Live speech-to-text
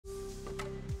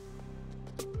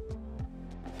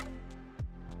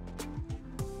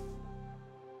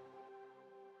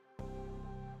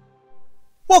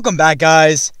Welcome back,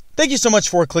 guys. Thank you so much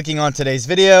for clicking on today's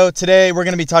video. Today, we're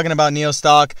going to be talking about NIO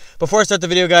stock. Before I start the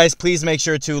video, guys, please make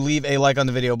sure to leave a like on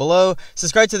the video below.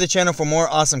 Subscribe to the channel for more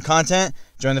awesome content.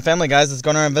 Join the family, guys. Let's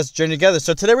go on our investor journey together.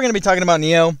 So today, we're going to be talking about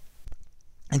NIO.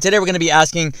 And today, we're going to be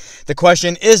asking the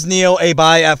question, is NIO a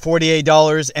buy at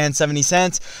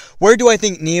 $48.70? Where do I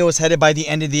think NIO is headed by the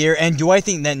end of the year? And do I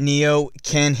think that NIO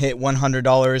can hit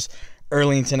 $100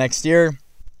 early into next year?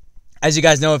 As you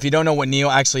guys know, if you don't know what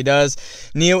NIO actually does,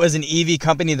 NIO is an EV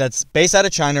company that's based out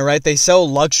of China, right? They sell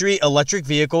luxury electric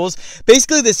vehicles,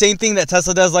 basically the same thing that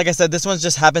Tesla does. Like I said, this one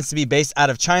just happens to be based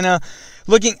out of China.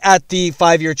 Looking at the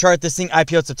 5-year chart, this thing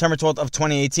IPO'd September 12th of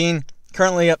 2018.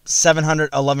 Currently up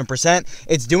 711%.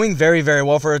 It's doing very, very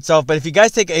well for itself. But if you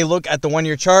guys take a look at the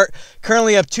 1-year chart,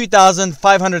 currently up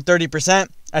 2,530%.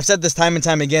 I've said this time and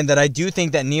time again that I do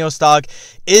think that NIO stock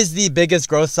is the biggest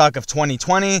growth stock of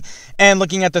 2020. And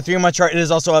looking at the 3-month chart, it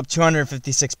is also up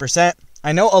 256%.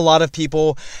 I know a lot of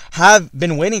people have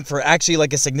been waiting for actually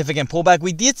like a significant pullback.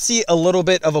 We did see a little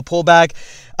bit of a pullback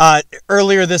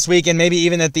earlier this week and maybe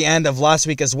even at the end of last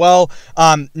week as well.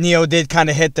 NIO did kind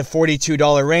of hit the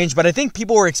 $42 range, but I think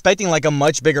people were expecting like a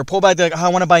much bigger pullback. They're like, oh, I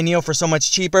want to buy NIO for so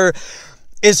much cheaper.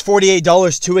 Is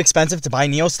 $48 too expensive to buy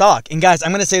NIO stock? And guys, I'm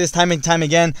going to say this time and time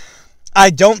again. I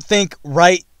don't think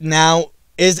right now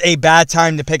is a bad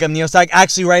time to pick up NIO stock.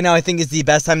 Actually, right now, I think is the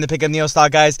best time to pick up NIO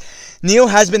stock, guys. NIO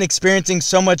has been experiencing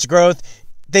so much growth.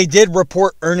 They did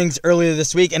report earnings earlier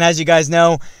this week. And as you guys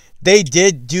know, they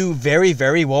did do very,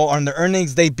 very well on the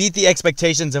earnings. They beat the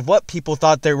expectations of what people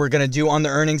thought they were going to do on the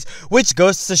earnings, which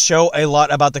goes to show a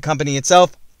lot about the company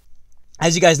itself.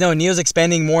 As you guys know, NIO is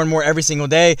expanding more and more every single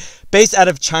day, based out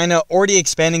of China, already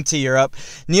expanding to Europe.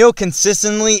 NIO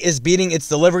consistently is beating its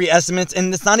delivery estimates,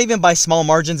 and it's not even by small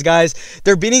margins, guys.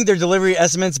 They're beating their delivery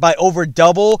estimates by over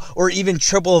double or even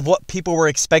triple of what people were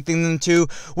expecting them to,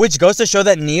 which goes to show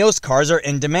that NIO's cars are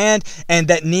in demand and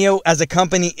that NIO as a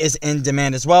company is in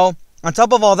demand as well. On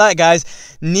top of all that, guys,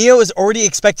 NIO is already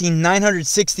expecting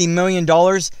 $960 million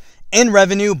in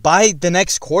revenue by the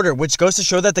next quarter, which goes to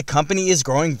show that the company is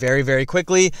growing very, very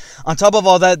quickly. On top of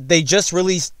all that, they just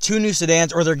released 2 new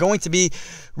sedans, or they're going to be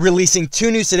releasing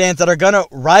 2 new sedans that are going to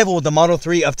rival the Model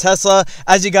 3 of Tesla.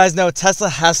 As you guys know, Tesla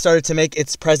has started to make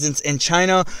its presence in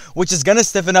China, which is going to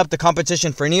stiffen up the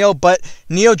competition for NIO. But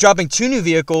NIO dropping 2 new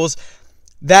vehicles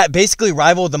that basically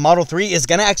rival the Model 3 is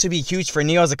going to actually be huge for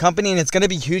NIO as a company, and it's going to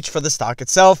be huge for the stock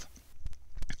itself.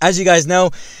 As you guys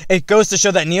know, it goes to show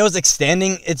that NIO is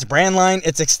extending its brand line,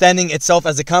 it's extending itself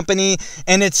as a company,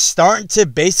 and it's starting to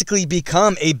basically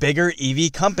become a bigger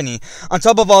EV company. On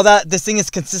top of all that, this thing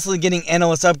is consistently getting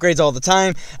analyst upgrades all the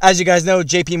time. As you guys know,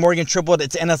 JP Morgan tripled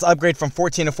its analyst upgrade from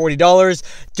 $14 to $40.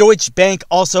 Deutsche Bank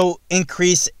also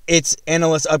increased its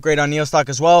analyst upgrade on NIO stock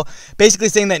as well, basically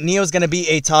saying that NIO is going to be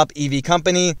a top EV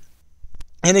company.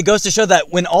 And it goes to show that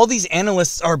when all these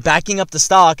analysts are backing up the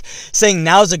stock, saying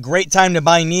now's a great time to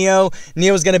buy NIO,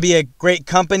 NIO is going to be a great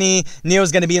company, NIO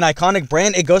is going to be an iconic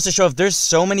brand, it goes to show if there's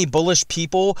so many bullish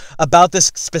people about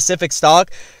this specific stock,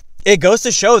 it goes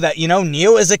to show that, you know,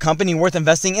 NIO is a company worth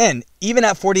investing in, even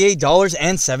at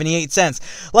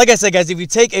 $48.78. Like I said, guys, if you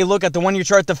take a look at the 1-year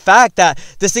chart, the fact that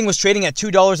this thing was trading at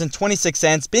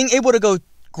 $2.26, being able to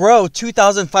grow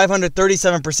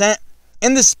 2,537%,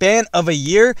 in the span of a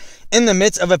year, in the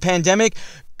midst of a pandemic,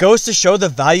 goes to show the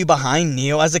value behind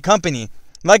NIO as a company.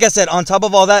 Like I said, on top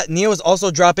of all that, NIO is also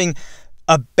dropping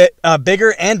a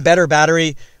bigger and better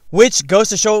battery, which goes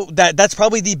to show that that's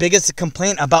probably the biggest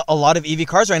complaint about a lot of EV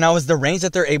cars right now is the range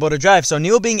that they're able to drive. So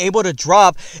NIO being able to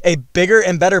drop a bigger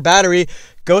and better battery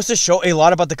goes to show a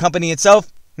lot about the company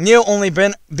itself. NIO only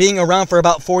been being around for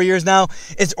about 4 years now.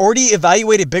 It's already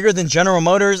evaluated bigger than General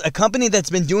Motors, a company that's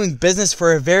been doing business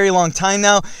for a very long time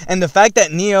now. And the fact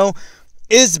that NIO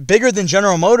is bigger than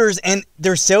General Motors and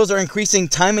their sales are increasing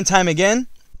time and time again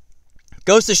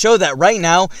goes to show that right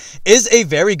now is a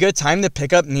very good time to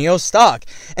pick up NIO stock.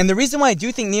 And the reason why I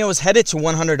do think NIO is headed to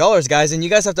 $100, guys, and you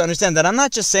guys have to understand that I'm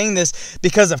not just saying this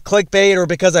because of clickbait or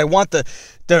because I want the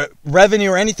revenue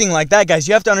or anything like that, guys.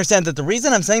 You have to understand that the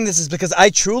reason I'm saying this is because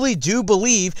I truly do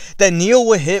believe that NIO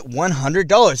will hit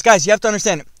 $100. Guys, you have to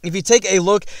understand, if you take a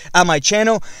look at my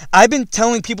channel, I've been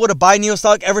telling people to buy NIO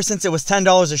stock ever since it was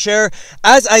 $10 a share.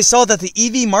 As I saw that the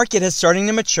EV market is starting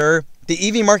to mature, the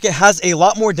EV market has a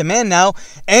lot more demand now,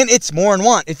 and it's more in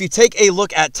want. If you take a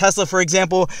look at Tesla, for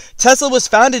example, Tesla was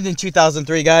founded in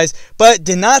 2003, guys, but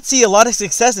did not see a lot of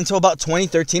success until about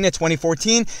 2013 to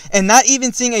 2014, and not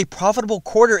even seeing a profitable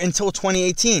quarter until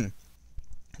 2018.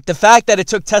 The fact that it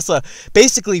took Tesla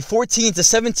basically 14 to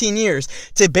 17 years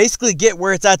to basically get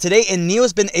where it's at today, and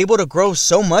NIO's been able to grow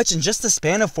so much in just the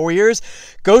span of 4 years,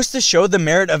 goes to show the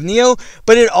merit of NIO,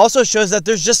 but it also shows that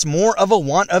there's just more of a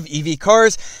want of EV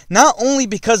cars, not only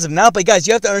because of now, but guys,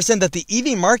 you have to understand that the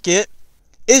EV market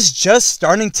is just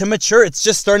starting to mature. It's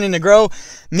just starting to grow,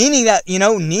 meaning that,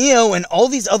 NIO and all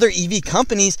these other EV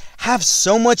companies have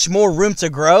so much more room to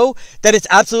grow that it's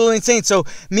absolutely insane. So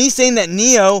me saying that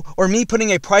NIO, or me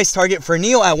putting a price target for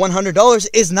NIO at $100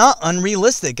 is not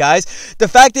unrealistic, guys. The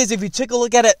fact is, if you take a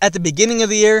look at it at the beginning of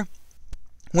the year,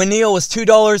 when NIO was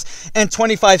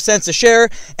 $2.25 a share,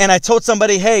 and I told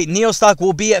somebody, hey, NIO stock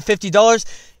will be at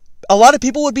 $50, a lot of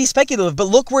people would be speculative, but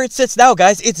look where it sits now,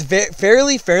 guys. It's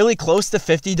fairly close to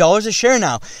 $50 a share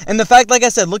now. And the fact, like I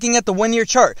said, looking at the 1 year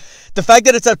chart, the fact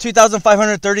that it's up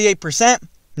 2,538%,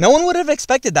 no one would have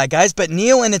expected that, guys. But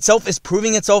NIO in itself is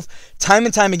proving itself time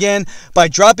and time again by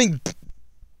dropping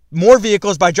more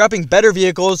vehicles, by dropping better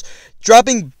vehicles,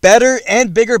 dropping better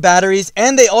and bigger batteries.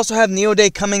 And they also have NIO Day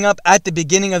coming up at the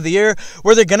beginning of the year,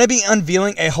 where they're going to be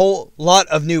unveiling a whole lot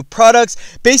of new products,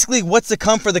 basically what's to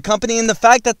come for the company. And the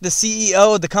fact that the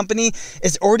CEO of the company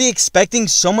is already expecting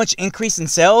so much increase in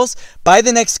sales by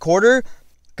the next quarter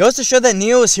goes to show that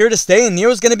NIO is here to stay, and NIO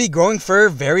is going to be growing for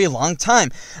a very long time.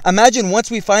 Imagine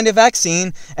once we find a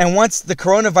vaccine and once the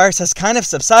coronavirus has kind of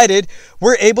subsided,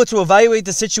 we're able to evaluate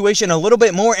the situation a little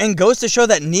bit more, and goes to show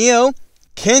that NIO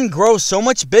can grow so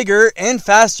much bigger and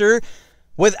faster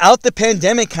without the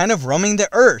pandemic kind of roaming the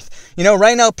earth.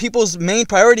 Right now, people's main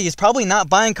priority is probably not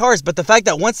buying cars, but the fact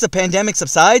that once the pandemic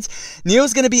subsides, NIO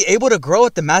is going to be able to grow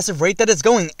at the massive rate that it's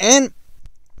going. And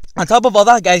on top of all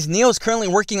that, guys, NIO is currently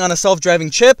working on a self-driving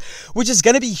chip, which is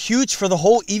going to be huge for the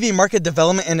whole EV market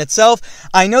development in itself.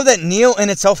 I know that NIO in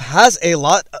itself has a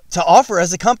lot to offer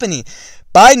as a company.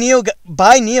 Buy NIO,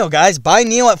 guys. Buy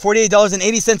NIO at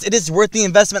 $48.80. It is worth the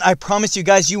investment. I promise you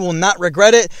guys, you will not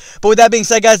regret it. But with that being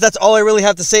said, guys, that's all I really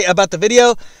have to say about the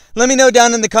video. Let me know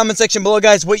down in the comment section below,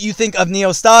 guys, what you think of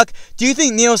NIO stock. Do you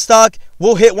think NIO stock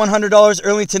will hit $100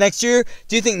 early to next year?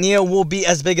 Do you think NIO will be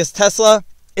as big as Tesla?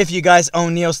 If you guys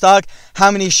own NIO stock, how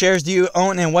many shares do you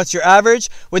own and what's your average?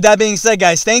 With that being said,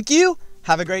 guys, thank you.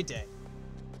 Have a great day.